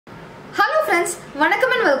friends,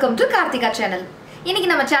 வணக்கம் and welcome to Karthikha channel. இன்னைக்கு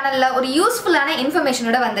நம்ம சேனல்ல ஒரு யூஸ்ஃபுல்லான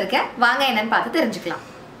இன்ஃபர்மேஷனோட வந்திருக்கேன். வாங்க என்னன்னு பார்த்து தெரிஞ்சுக்கலாம்.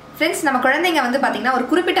 Friends, நம்ம குழந்தைங்க வந்து பாத்தீங்கன்னா ஒரு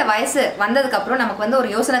குறிப்பிட்ட வயசு வந்ததுக்கு அப்புறம் நமக்கு வந்து ஒரு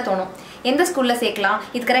யோசனை தோணும். எந்த ஸ்கூல்ல சேர்க்கலாம்?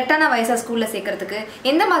 இது கரெக்ட்டான வயசா ஸ்கூல்ல சேர்க்கிறதுக்கு?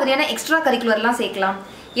 எந்த மாதிரியான எக்ஸ்ட்ரா கரிக்குலர்லாம் சேர்க்கலாம்?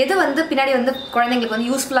 எது வந்து பின்னாடி வந்து குழந்தைங்களுக்கு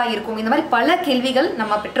வந்து யூஸ்ஃபுல்லா இருக்கும்? இந்த மாதிரி பல கேள்விகள்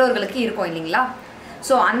நம்ம பெற்றோர்களுக்கு இருக்கும் இல்லீங்களா?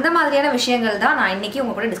 சோ அந்த மாதிரியான விஷயங்கள் தான் நான் இன்னைக்கு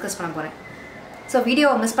உங்க கூட டிஸ்கஸ் பண்ண போறேன். சோ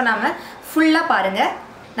வீடியோவை மிஸ் பண்ணாம ஃபுல்லா பாருங்க.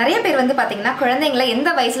 நிறைய பேர் வந்து பாத்தீங்கன்னா குழந்தைகளை எந்த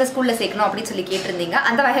வயசுல ஸ்கூல்ல சேர்க்கணும் அப்படி சொல்லி கேட்டிருந்தீங்க.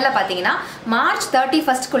 அந்த வகையில பாத்தீங்கன்னா மார்ச்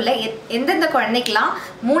 31 குள்ள எந்தெந்த குழந்தைக்கெல்லாம்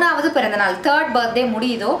 3வது பிறந்த நாள் 3rd பர்த்டே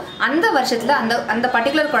முடியுதோ அந்த வருஷத்துல அந்த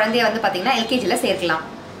பர்டிகுலர் குழந்தைய வந்து பாத்தீங்கன்னா எல்கேஜில சேர்க்கலாம்.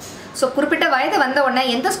 சோ குறிப்பிட்ட வயது வந்த உடனே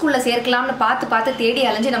எந்த ஸ்கூல்ல சேர்க்கலாம்னு பார்த்து தேடி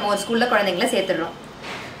அலைஞ்சு நம்ம ஒரு ஸ்கூல்ல குழந்தைங்களை சேர்த்துடுறோம்.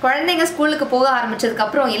 குழந்தைங்க ஸ்கூலுக்கு போக ஆரம்பிச்சதுக்கு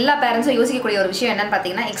அப்புறம் எல்லா பேரண்ட்ஸும் யோசிக்கக்கூடிய ஒரு விஷயம் என்னன்னு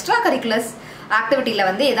பாத்தீங்கன்னா எக்ஸ்ட்ரா கரிக்குலர்ஸ் ஆக்டிவிட்டியில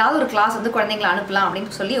வந்து ஏதாவது ஒரு கிளாஸ் வந்து குழந்தைங்களை அனுப்பலாம்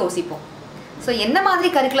அப்படின்னு சொல்லி யோசிப்போம். ஸோ எந்த மாதிரி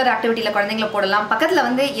கரிக்குலர் ஆக்டிவிட்டியில் குழந்தைங்களை போடலாம், பக்கத்தில்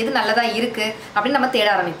வந்து எது நல்லதாக இருக்குது அப்படின்னு நம்ம தேட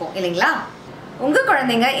ஆரம்பிப்போம் இல்லைங்களா? உங்கள்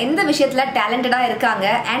குழந்தைங்க எந்த விஷயத்தில் டேலண்டடாக இருக்காங்க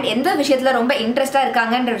அண்ட் எந்த விஷயத்தில் ரொம்ப இன்ட்ரெஸ்டாக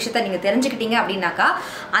இருக்காங்கன்ற விஷயத்த நீங்கள் தெரிஞ்சுக்கிட்டீங்க அப்படின்னாக்கா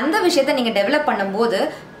அந்த விஷயத்த நீங்கள் டெவலப் பண்ணும்போது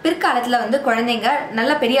பிற்காலத்தில் வந்து குழந்தைங்க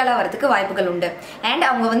நல்ல பெரிய ஆளாக வரதுக்கு வாய்ப்புகள் உண்டு. அண்ட்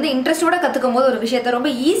அவங்க வந்து இன்ட்ரெஸ்டோட கற்றுக்கும் போது ஒரு விஷயத்த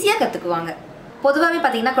ரொம்ப ஈஸியாக கற்றுக்குவாங்க. பொதுவாகவே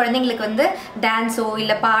பார்த்தீங்கன்னா குழந்தைங்களுக்கு வந்து டான்ஸோ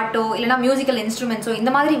இல்லை பாட்டோ இல்லைனா மியூசிக்கல் இன்ஸ்ட்ருமெண்ட்ஸோ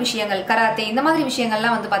இந்த மாதிரி விஷயங்கள், கராத்தே இந்த மாதிரி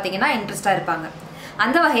விஷயங்கள்லாம் வந்து பார்த்தீங்கன்னா இன்ட்ரெஸ்டாக இருப்பாங்க.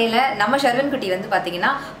 அந்த வகையில் நம்ம ஷர்வின் குட்டி வந்து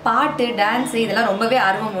பார்த்தீங்கன்னா பாட்டு, டான்ஸு இதெல்லாம் ரொம்பவே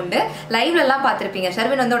ஆர்வம் உண்டு. லைவ்லலாம் பார்த்துருப்பீங்க,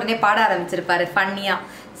 ஷர்வின் வந்து உடனே பாட ஆரம்பிச்சிருப்பாரு ஃபன்னியாக.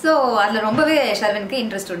 ஸோ அதில் ரொம்பவே ஷர்வினுக்கு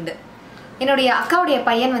இன்ட்ரெஸ்ட் உண்டு. என்னுடைய அக்காவுடைய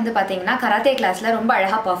பையன் வந்து பார்த்தீங்கன்னா கராத்தே கிளாஸில் ரொம்ப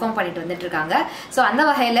அழகாக பர்ஃபார்ம் பண்ணிட்டு வந்துட்டு இருக்காங்க. ஸோ அந்த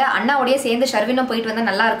வகையில் அண்ணாவோடய சேர்ந்து ஷர்வினும் போயிட்டு வந்தால்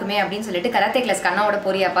நல்லா இருக்குமே அப்படின்னு சொல்லிட்டு கராத்தே கிளாஸ்க்கு அண்ணாவோட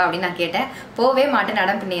போறியாப்பா அப்படின்னு நான் கேட்டேன். போவே மாட்டேன்,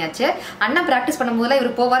 நடம் பண்ணியாச்சு. அண்ணா ப்ராக்டிஸ் பண்ணும்போதுலாம்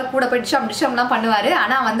இவர் போவார், கூட போய் டிஷம்லாம் பண்ணுவார்.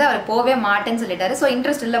 ஆனால் வந்து அவர் போவே மாட்டேன்னு சொல்லிட்டாரு. ஸோ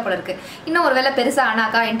இன்ட்ரெஸ்ட் இல்லை போல இருக்கு. இன்னும் ஒரு வேளை பெருசாக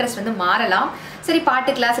ஆனாக்கா இன்ட்ரெஸ்ட் வந்து மாறலாம். சரி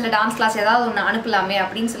பாட்டு கிளாஸ் இல்லை டான்ஸ் கிளாஸ் ஏதாவது ஒன்று அனுப்பலாமே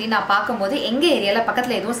அப்படின்னு சொல்லி நான் பார்க்கும்போது எங்கள் ஏரியாவில்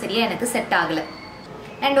பக்கத்தில் எதுவும் சரியாக எனக்கு செட் ஆகலை.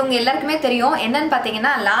 அண்ட் உங்க எல்லாருக்குமே தெரியும் என்னன்னு பார்த்தீங்கன்னா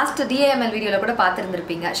லாஸ்ட் டிஏஎம்எல் வீடியோவில் கூட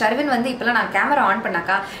பார்த்துருந்துருப்பீங்க. ஷர்வின் வந்து இப்போலாம் நான் கேமரா ஆன்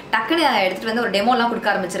பண்ணாக்கா டக்குன்னு எடுத்துகிட்டு வந்து ஒரு டெமோலாம்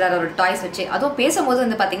கொடுக்க ஆரம்பிச்சிடாரு ஒரு டாய்ஸ் வச்சு. அதுவும் பேசும்போது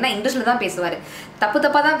வந்து பார்த்தீங்கன்னா இங்கிலீஷில் தான் பேசுவார்.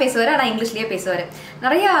 தப்பாக தான் பேசுவார், ஆனால் இங்கிலீஷ்லேயே பேசுவார்.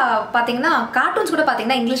 நிறையா பார்த்தீங்கன்னா கார்ட்டூன்ஸ் கூட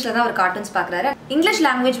பார்த்தீங்கன்னா இங்கிலீஷில் தான் ஒரு கார்ட்டூன்ஸ் பார்க்குறாரு. இங்கிலீஷ்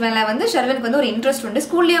லாங்குவேஜ் மேலே வந்து ஷர்வினுக்கு வந்து ஒரு இன்ட்ரெஸ்ட் உண்டு.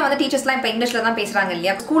 ஸ்கூல்லேயும் வந்து டீச்சர்ஸ்லாம் இப்போ இங்கிலீஷில் தான் பேசுகிறாங்க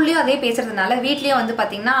இல்லையா? ஸ்கூல்லேயும் அதே பேசுறதுனால வீட்லேயும் வந்து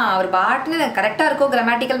பார்த்தீங்கன்னா அவர் பாட்டுன்னு கரெக்டாக இருக்கோ,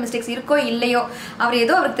 கிராமட்டிக்கல் மிஸ்டேக்ஸ் இருக்கோ இல்லையோ அவர்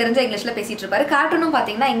ஏதோ அவருக்கு தெரிஞ்ச இங்கிலீஷில் பேசிட்டு இருப்பாரு. கார்ட்டூனும் பார்த்தீங்கன்னா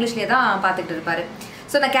இங்கிலீஷ்லேயே தான் பார்த்துட்டு இருப்பாரு.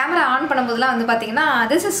 ஸோ நான் கேமரா ஆன் பண்ணும்போதுலாம் வந்து பார்த்தீங்கன்னா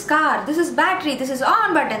this his car, this is battery, this is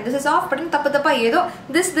on button, this is off button தப்பா ஏதோ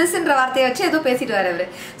திஸ்ன்ற வார்த்தையை வச்சு ஏதோ பேசிட்டு வர அவர்.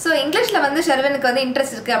 ஸோ இங்கிலீஷில் வந்து ஷர்வினுக்கு வந்து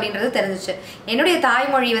இன்ட்ரெஸ்ட் இருக்குது அப்படின்றது தெரிஞ்சிச்சு. என்னுடைய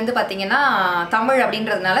தாய்மொழி வந்து பார்த்தீங்கன்னா தமிழ்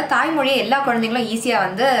அப்படின்றதுனால தாய்மொழியை எல்லா குழந்தைங்களும் ஈஸியாக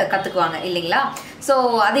வந்து கற்றுக்குவாங்க இல்லைங்களா? ஸோ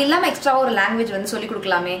அது இல்லாமல் எக்ஸ்ட்ராவாக ஒரு லாங்குவேஜ் வந்து சொல்லிக்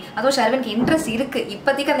கொடுக்கலாமே, அதுவும் ஷர்வினுக்கு இன்ட்ரெஸ்ட் இருக்குது.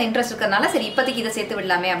 இப்போதைக்கு அந்த இன்ட்ரெஸ்ட் இருக்கிறதுனால சரி இப்போதைக்கு இதை சேர்த்து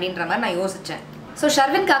விடலாமே அப்படின்ற மாதிரி நான் யோசித்தேன். ஸோ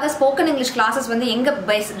ஷர்வின்காக ஸ்போக்கன் இங்கிலீஷ் கிளாஸஸ் வந்து எங்கே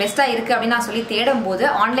பெஸ்ட்டாக இருக்குது அப்படின்னு நான் சொல்லி தேடும் போது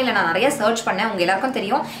ஆன்லைனில் நான் நிறைய சர்ச் பண்ணேன். உங்கள் எல்லாருக்கும்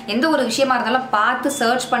தெரியும் எந்த ஒரு விஷயமா இருந்தாலும் பார்த்து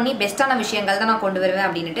சர்ச் பண்ணி பெஸ்ட்டான விஷயங்கள் தான் நான் கொண்டு வருவேன்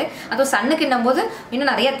அப்படின்ட்டு. அதுவும் சன்னுக்குன்னும் போது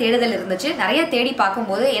இன்னும் நிறைய தேடுதல் இருந்துச்சு. நிறைய தேடி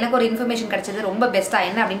பார்க்கும்போது எனக்கு ஒரு இன்ஃபர்மேஷன் கிடைச்சது ரொம்ப பெஸ்ட்டாக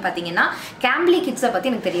என்ன அப்படின்னு பார்த்தீங்கன்னா Cambly கிட்ஸை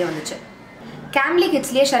பற்றி எனக்கு தெரிய வந்துச்சு. Cambly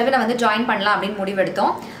கிட்ஸ்லேயே ஷர்வினை வந்து ஜாயின் பண்ணலாம் அப்படின்னு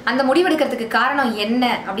முடிவெடுத்தோம். அந்த முடிவெடுக்கிறதுக்கு காரணம்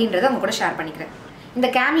என்ன அப்படின்றத அவங்க கூட ஷேர் பண்ணிக்கிறேன். இந்த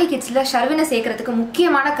Cambly கிட்ஸில் ஷர்வினை சேர்க்கறதுக்கு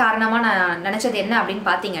முக்கியமான காரணமாக நான் நினச்சது என்ன அப்படின்னு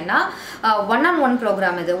பார்த்தீங்கன்னா 1-on-1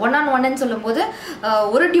 ப்ரோக்ராம். இது 1-on-1ன்னு சொல்லும்போது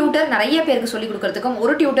ஒரு டியூட்டர் நிறைய பேருக்கு சொல்லிக் கொடுக்கறதுக்கும்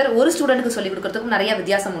ஒரு டியூட்டர் ஒரு ஸ்டூடெண்ட்டுக்கு சொல்லிக் கொடுக்கறதுக்கும் நிறைய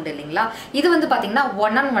வித்தியாசம் உண்டு இல்லைங்களா? இது வந்து பார்த்தீங்கன்னா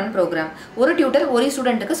 1-on-1 ப்ரோக்ராம். ஒரு டியூட்டர் ஒரு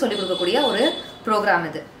ஸ்டூடெண்ட்டுக்கு சொல்லிக் கொடுக்கக்கூடிய ஒரு ப்ரோக்ராம்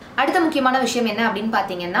இது. அடுத்த முக்கியமான விஷயம் என்ன அப்படின்னு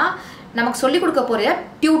பார்த்தீங்கன்னா நமக்கு சொல்லிக் கொடுக்க போகிற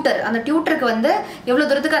டியூட்டர், அந்த டியூட்டருக்கு வந்து எவ்வளோ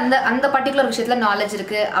தூரத்துக்கு அந்த பர்டிகுலர் விஷயத்தில் நாலேஜ்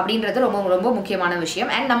இருக்குது அப்படின்றது ரொம்ப ரொம்ப முக்கியமான விஷயம்.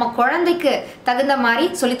 அண்ட் நம்ம குழந்தைக்கு தகுந்த மாதிரி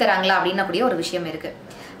சொல்லித்தராங்களா அப்படின்னக்கூடிய ஒரு விஷயம் இருக்குது.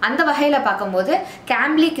 அந்த வகையில் பார்க்கும்போது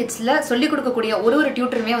Cambly கிட்ஸில் சொல்லிக் கொடுக்கக்கூடிய ஒரு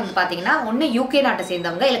டியூட்டருமே வந்து பார்த்தீங்கன்னா ஒன்று UK நாட்டை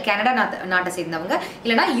சேர்ந்தவங்க, இல்லை கனடா நாட்டை சேர்ந்தவங்க,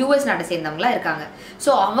 இல்லைனா US நாட்டை சேர்ந்தவங்களா இருக்காங்க.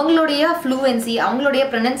 ஸோ அவங்களுடைய ஃப்ளூவன்சி, அவங்களுடைய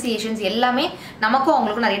ப்ரொனன்சியேஷன்ஸ் எல்லாமே நமக்கும்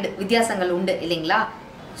அவங்களுக்கும் நிறைய வித்தியாசங்கள் உண்டு இல்லைங்களா?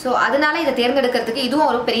 ஸோ அதனால இதை தேர்ந்தெடுக்கிறதுக்கு இதுவும்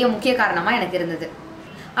ஒரு பெரிய முக்கிய காரணமாக எனக்கு இருந்தது.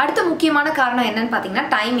 அடுத்த முக்கியமான காரணம் என்னன்னு பார்த்தீங்கன்னா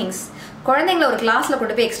டைமிங்ஸ். குழந்தைங்களை ஒரு கிளாஸில்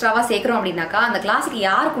கொண்டு போய் எக்ஸ்ட்ராவாக சேர்க்குறோம் அப்படின்னாக்கா அந்த கிளாஸுக்கு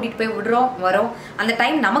யார் கூட்டிகிட்டு போய் வரோம் அந்த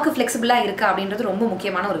டைம் நமக்கு ஃப்ளெக்சிபிளாக இருக்கா அப்படின்றது ரொம்ப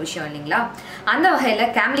முக்கியமான ஒரு விஷயம் இல்லைங்களா? அந்த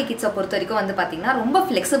வகையில் Cambly கிட்ஸை பொறுத்த வரைக்கும் வந்து பார்த்தீங்கன்னா ரொம்ப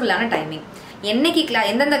ஃப்ளெக்சிபிளான டைமிங். என்னைக்கு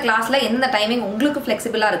எந்தெந்த கிளாஸில் எந்தெந்த டைமிங் உங்களுக்கு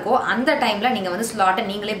ஃப்ளெக்சிபிளாக இருக்கோ அந்த டைமில் நீங்கள் வந்து ஸ்லாட்டை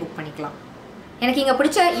நீங்களே புக் பண்ணிக்கலாம். எனக்கு இங்கே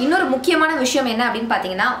பிடிச்ச இன்னொரு முக்கியமான விஷயம் என்ன அப்படின்னு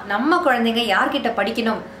பார்த்தீங்கன்னா நம்ம குழந்தைங்க யார்கிட்ட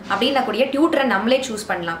படிக்கணும் அப்படின்னக்கூடிய டியூட்டரை நம்மளே சூஸ்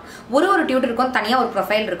பண்ணலாம். ஒரு டியூட்டருக்கும் தனியாக ஒரு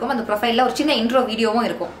ப்ரொஃபைல் இருக்கும். அந்த ப்ரொஃபைலில் ஒரு சின்ன இன்ட்ரோ வீடியோவும்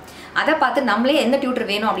இருக்கும். அதை பார்த்து நம்மளே எந்த டியூட்டர்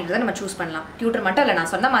வேணும் அப்படின்றத நம்ம சூஸ் பண்ணலாம். டியூட்டர் மட்டும் இல்லை,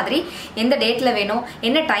 நான் சொன்ன மாதிரி எந்த டேட்டில் வேணும்,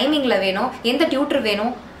 என்ன டைமிங்கில் வேணும், எந்த டியூட்டர்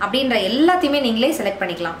வேணும் அப்படின்ற எல்லாத்தையுமே நீங்களே செலக்ட்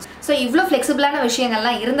பண்ணிக்கலாம். ஸோ இவ்வளோ ஃப்ளெக்சிபிளான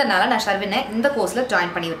விஷயங்கள்லாம் இருந்தனால நான் ஷர்வினை இந்த கோர்ஸில்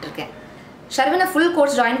ஜாயின் பண்ணி விட்டுருக்கேன். ஷர்வினை ஃபுல்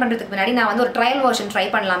கோர்ஸ் ஜாயின் பண்ணுறதுக்கு முன்னாடி நான் வந்து ஒரு ட்ரையல் வெர்ஷன் ட்ரை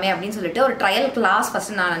பண்ணலாமே அப்படின்னு சொல்லிட்டு ஒரு ட்ரையல் கிளாஸ்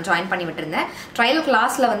ஃபஸ்ட்டு நான் ஜாயின் பண்ணி விட்டுருந்தேன். ட்ரையல்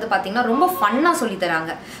கிளாஸில் வந்து பார்த்தீங்கன்னா ரொம்ப ஃபன்னாக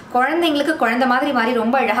சொல்லித்தராங்க. குழந்தைங்களுக்கு குழந்தை மாதிரி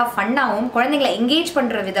ரொம்ப அழகாக ஃபன்னாகவும் குழந்தைங்களை என்கேஜ்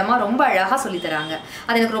பண்ணுற விதமாக ரொம்ப அழகாக சொல்லித்தராங்க.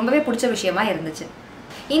 அது எனக்கு ரொம்பவே பிடிச்ச விஷயமா இருந்துச்சு.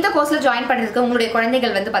 இந்த கோர்ஸில் ஜாயின் பண்ணுறதுக்கு உங்களுடைய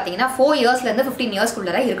குழந்தைகள் வந்து பார்த்தீங்கன்னா 4 இயர்ஸ்லேருந்து 15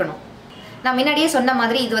 இயர்ஸ்க்குள்ளே தான் இருக்கணும். நான் முன்னாடியே சொன்ன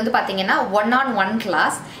மாதிரி இது வந்து பார்த்தீங்கன்னா 1-on-1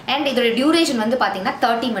 கிளாஸ் அண்ட் இதோட டியூரேஷன் வந்து பார்த்தீங்கன்னா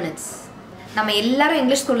 30 minutes. நம்ம எல்லாரும்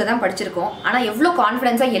இங்கிலீஷ் ஸ்கூலில் தான் படிச்சிருக்கோம், ஆனால் எவ்வளோ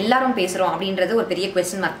கான்ஃபிடென்ஸாக எல்லாரும் பேசுகிறோம் அப்படின்றது ஒரு பெரிய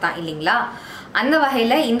கொஸ்டின் மார்க் தான் இல்லைங்களா? அந்த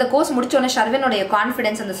வகையில் இந்த கோர்ஸ் முடிச்சோடனே ஷர்வினுடைய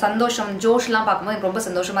கான்ஃபிடென்ஸ், அந்த சந்தோஷம், ஜோஷ்லாம் பார்க்கும்போது எனக்கு ரொம்ப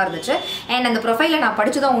சந்தோஷமாக இருந்துச்சு. அண்ட் அந்த ப்ரொஃபைலில் நான்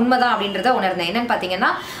படிச்சதும் உண்மைதான் அப்படின்றத உணர்ந்தேன். என்னன்னு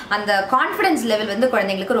பார்த்தீங்கன்னா அந்த கான்ஃபிடென்ஸ் லெவல் வந்து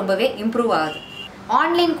குழந்தைங்களுக்கு ரொம்பவே இம்ப்ரூவ் ஆகுது.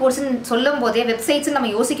 ஆன்லைன் கோர்ஸ்ன்னு சொல்லும் போதே வெப்சைட்ஸ்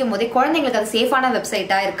நம்ம யோசிக்கும் போதே குழந்தைங்களுக்கு அது சேஃபான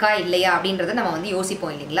வெப்சைட்டாக இருக்கா இல்லையா அப்படின்றத நம்ம வந்து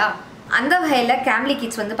யோசிப்போம் இல்லைங்களா? அந்த வகையில் கேம்லி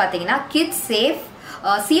கிட்ஸ் வந்து பார்த்தீங்கன்னா கிட்ஸ் சேஃப்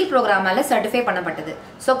சீல் ப்ரோக்ராமால சர்டிஃபை பண்ணப்பட்டது.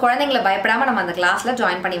 ஸோ குழந்தைங்களை பயப்படாமல் நம்ம அந்த கிளாஸில்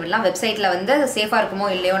ஜாயின் பண்ணி விடலாம். வெப்சைட்டில் வந்து சேஃபாக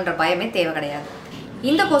இருக்குமோ இல்லையோன்ற பயமே தேவை கிடையாது.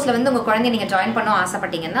 இந்த கோர்ஸில் வந்து உங்கள் குழந்தைய நீங்கள் ஜாயின் பண்ண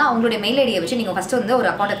ஆசைப்பட்டீங்கன்னா உங்களுடைய மெயில் ஐடியை வச்சு நீங்கள் ஃபஸ்ட்டு வந்து ஒரு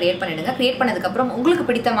அக்கௌண்ட்டை கிரியேட் பண்ணிவிடுங்க. கிரியேட் பண்ணதுக்கப்புறம் உங்களுக்கு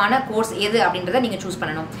பிடித்தமான கோர்ஸ் எது அப்படின்றத நீங்கள் சூஸ்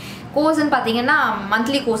பண்ணணும். கோர்ஸ்ன்னு பார்த்தீங்கன்னா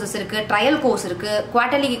மந்த்லி கோர்சஸ் இருக்குது, ட்ரையல் கோர்ஸ் இருக்குது,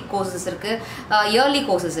 குவார்ட்டர்லி கோர்சஸ் இருக்குது, இயர்லி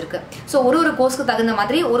கோர்சஸ் இருக்குது. ஸோ ஒரு கோர்ஸ்க்கு தகுந்த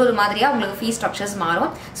மாதிரி ஒரு மாதிரியாக உங்களுக்கு ஃபீஸ் ஸ்ட்ரக்சர்ஸ்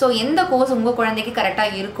மாறும். ஸோ எந்த கோர்ஸ் உங்கள் குழந்தைக்கு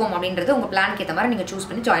கரெக்டாக இருக்கும் அப்படின்றது உங்கள் பிளானுக்கு ஏற்ற மாதிரி நீங்கள் சூஸ்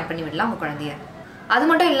பண்ணி ஜாயின் பண்ணி விடலாம் உங்கள் குழந்தைய. அது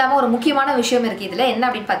மட்டும் இல்லாமல் ஒரு முக்கியமான விஷயம் இருக்குது இதில். என்ன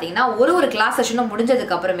அப்படின்னு பார்த்தீங்கன்னா ஒரு கிளாஸ் செஷனும்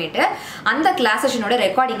முடிஞ்சதுக்கு அப்புறமேட்டு அந்த கிளாஸ் செஷனோட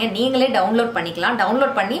ரெக்கார்டிங்கை நீங்களே டவுன்லோட் பண்ணிக்கலாம்.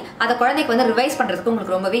 டவுன்லோட் பண்ணி அதை குழந்தைக்கு வந்து ரிவைஸ் பண்ணுறதுக்கு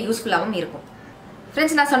உங்களுக்கு ரொம்பவே யூஸ்ஃபுல்லாகவும் இருக்கும்.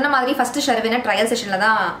 ஃப்ரெண்ட்ஸ், நான் சொன்ன மாதிரி ஃபஸ்ட்டு ஷர்வினை ட்ரையல் செஷனில்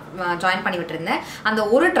தான் ஜாயின் பண்ணி விட்டுருந்தேன். அந்த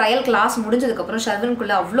ஒரு ட்ரையல் கிளாஸ் முடிஞ்சதுக்கப்புறம்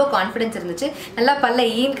ஷர்வின்குள்ளே அவ்வளோ கான்ஃபிடன்ஸ் இருந்துச்சு. நல்லா பல்ல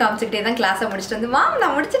ஈன் காமிச்சிக்கிட்டே தான் கிளாஸை முடிச்சுட்டு வந்து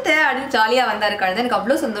நான் முடிச்சுட்டேன் அப்படின்னு ஜாலியாக வந்தார் குழந்தை. எனக்கு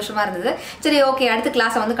அவ்வளோ சந்தோஷமாக இருந்தது. சரி, ஓகே, அடுத்த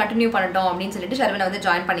கிளாஸை வந்து கண்டினியூ பண்ணிட்டோம் அப்படின்னு சொல்லிட்டு ஷர்வினை வந்து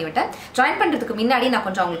ஜாயின் பண்ணி விட்டேன். ஜாயின் பண்ணுறதுக்கு முன்னாடி நான்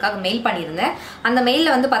கொஞ்சம் அவங்களுக்காக மெயில் பண்ணியிருந்தேன். அந்த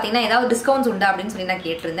மெயிலில் வந்து பார்த்தீங்கன்னா ஏதாவது டிஸ்கவுண்ட்ஸ் உண்டா அப்படின்னு சொல்லி நான்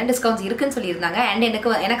கேட்டிருந்தேன். டிஸ்கவுண்ட்ஸ் இருக்குன்னு சொல்லியிருந்தாங்க. அண்ட்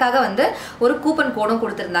எனக்காக வந்து ஒரு கூப்பன் கோடும்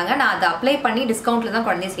கொடுத்துருந்தாங்க. நான் அதை அப்ளை பண்ணி டிஸ்கவுண்ட்டில் தான்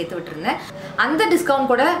குழந்தைய சேர்த்து விட்டுருந்தேன். அந்த டிஸ்கவுண்ட்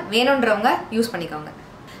கூட வேணுன்றவங்க யூஸ் பண்ணிக்கோங்க.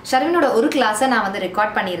 ஷர்வினோட ஒரு கிளாஸை நான் வந்து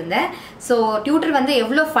ரெக்கார்ட் பண்ணியிருந்தேன். ஸோ டியூட்டர் வந்து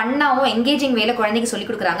எவ்வளோ ஃபன்னாகவும் என்கேஜிங் வேலை குழந்தைக்கு சொல்லிக்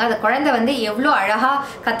கொடுக்குறாங்க, அதை குழந்தை வந்து எவ்வளோ அழகாக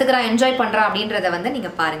கற்றுக்குறான், என்ஜாய் பண்ணுறான் அப்படின்றத வந்து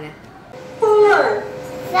நீங்கள் பாருங்கள். 4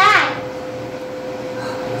 5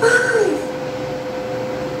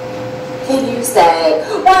 Can you say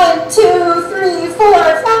 1 2 3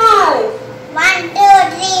 4 5? 1 2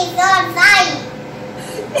 3 4 5.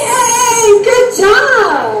 Yay! Good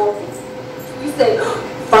job! You say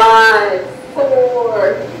 5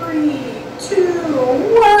 4 3 2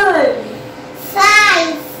 1.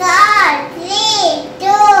 5 4 3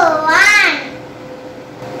 2 1.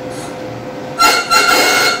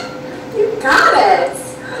 You got it.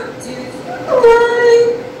 Do you like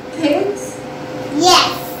pigs? Yes.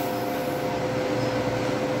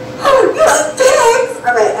 Oh, you like pigs?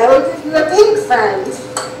 Alright, I will give you a pig friend.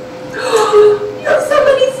 You have so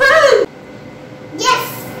many friends. Yes.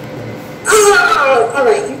 Oh,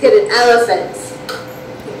 alright, you get an elephant.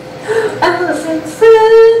 Elephant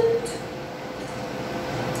friend.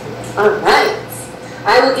 Alright,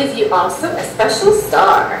 I will give you also a special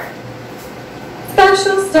star.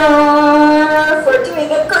 Special star for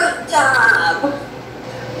doing a great job.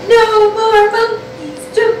 No more monkeys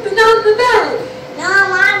jumping on the bed. No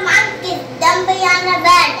more monkeys jumping on the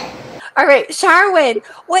bed. All right, Sharwin,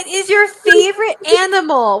 what is your favorite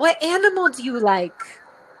animal? What animal do you like?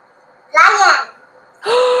 Lion.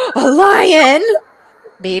 A lion?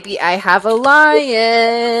 Maybe I have a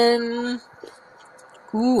lion.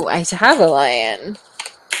 Ooh, I have a lion.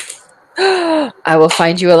 I will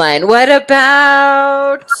find you a lion. What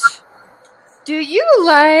about... Do you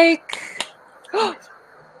like...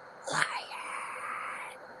 lion?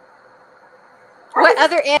 What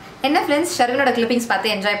other animal? என்ன friends, ஷர்வினோட clippings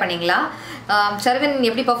பார்த்து enjoy பண்ணீங்களா? ஷர்வின்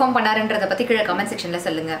எப்படி perform பண்ணாருன்றதை பற்றி கீழே comment செக்ஷனில்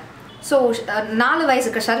சொல்லுங்கள். So 4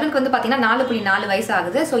 வயசுக்கு ஷர்வினுக்கு வந்து பார்த்தீங்கன்னா 4.4 வயசு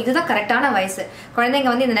ஆகுது. ஸோ இதுதான் கரெக்டான வயசு. குழந்தைங்க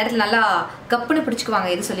வந்து இந்த நேரத்தில் நல்லா கப்புன்னு பிடிச்சிக்குவாங்க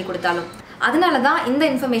எது சொல்லி கொடுத்தாலும். அதனால தான் இந்த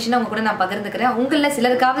இன்ஃபர்மேஷனை உங்க கூட நான் பகிர்ந்துக்கிறேன். உங்களில்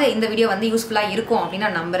சிலருக்காக இந்த வீடியோ வந்து யூஸ்ஃபுல்லாக இருக்கும் அப்படின்னு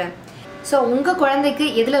நான் நம்புகிறேன். ஸோ உங்கள் குழந்தைக்கு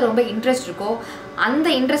எதில் ரொம்ப இன்ட்ரெஸ்ட் இருக்கோ அந்த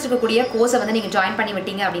இன்ட்ரெஸ்ட் இருக்கக்கூடிய கோர்ஸை வந்து நீங்கள் ஜாயின் பண்ணி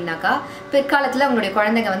விட்டீங்க அப்படின்னாக்கா பிற்காலத்தில் உங்களுடைய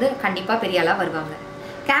குழந்தைங்க வந்து கண்டிப்பாக பெரிய ஆளாக வருவாங்க.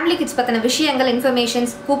 கேம்லி கிட்ஸ் பற்றின விஷயங்கள்,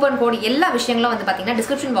 இன்ஃபர்மேஷன்ஸ், கூப்பன் கோட் எல்லா விஷயங்களும் வந்து பார்த்தீங்கன்னா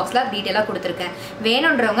டிஸ்கிரிப்ஷன் பாக்ஸில் டீட்டெயிலாக கொடுத்துருக்கேன்.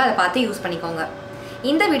 வேணுன்றவங்க அதை பார்த்து யூஸ் பண்ணிக்கோங்க.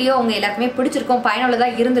 இந்த வீடியோ உங்கள் எல்லாருக்குமே பிடிச்சிருக்கும்,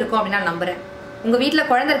 பயனுள்ளதாக இருந்திருக்கும் அப்படின்னு நான் நம்புகிறேன். உங்கள் வீட்டில்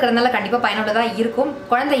குழந்தை இருக்கிறதுனால கண்டிப்பாக பயனுள்ளதாக இருக்கும்.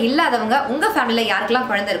 குழந்தை இல்லாதவங்க உங்கள் ஃபேமிலியில் யாருக்கெல்லாம்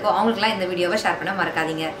குழந்தை இருக்கோ அவங்களுக்குலாம் இந்த வீடியோவை ஷேர் பண்ண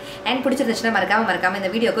மறக்காதீங்க. அண்ட் பிடிச்சிருந்துச்சுன்னா மறக்காமல்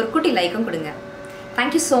இந்த வீடியோக்கு ஒரு குட்டி லைக்கும் கொடுங்க.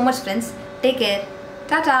 Thank you so much friends. Take care.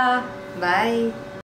 Tata. பாய்.